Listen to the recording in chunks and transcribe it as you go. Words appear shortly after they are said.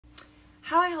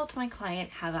How I helped my client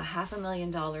have a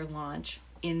 $500,000 launch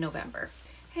in November.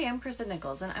 Hey, I'm Christa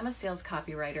Nichols, and I'm a sales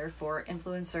copywriter for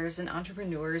influencers and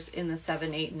entrepreneurs in the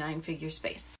 7, 8, 9-figure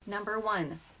space. Number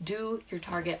one, do your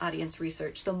target audience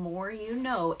research. The more you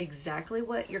know exactly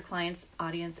what your client's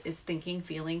audience is thinking,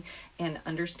 feeling, and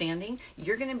understanding,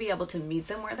 you're going to be able to meet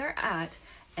them where they're at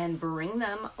and bring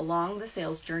them along the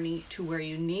sales journey to where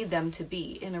you need them to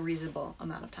be in a reasonable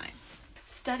amount of time.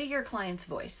 Study your client's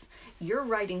voice. You're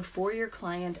writing for your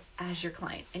client as your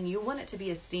client, and you want it to be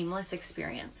a seamless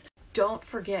experience. Don't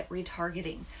forget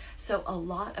retargeting. So a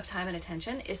lot of time and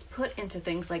attention is put into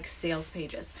things like sales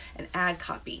pages and ad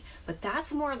copy, but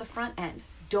that's more of the front end.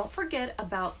 Don't forget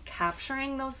about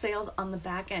capturing those sales on the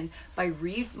back end by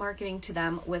remarketing to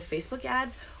them with Facebook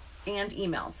ads and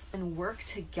emails, and work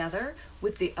together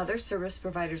with the other service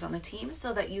providers on the team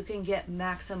so that you can get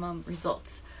maximum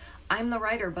results. I'm the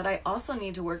writer, but I also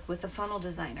need to work with the funnel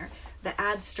designer, the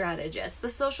ad strategist, the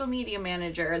social media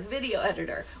manager, the video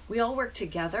editor. We all work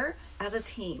together as a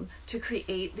team to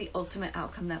create the ultimate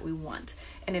outcome that we want.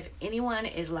 And if anyone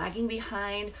is lagging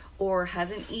behind or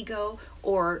has an ego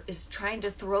or is trying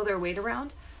to throw their weight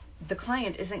around, the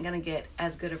client isn't going to get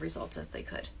as good of results as they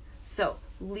could. So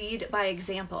lead by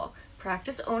example,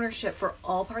 practice ownership for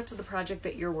all parts of the project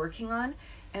that you're working on,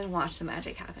 and watch the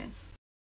magic happen.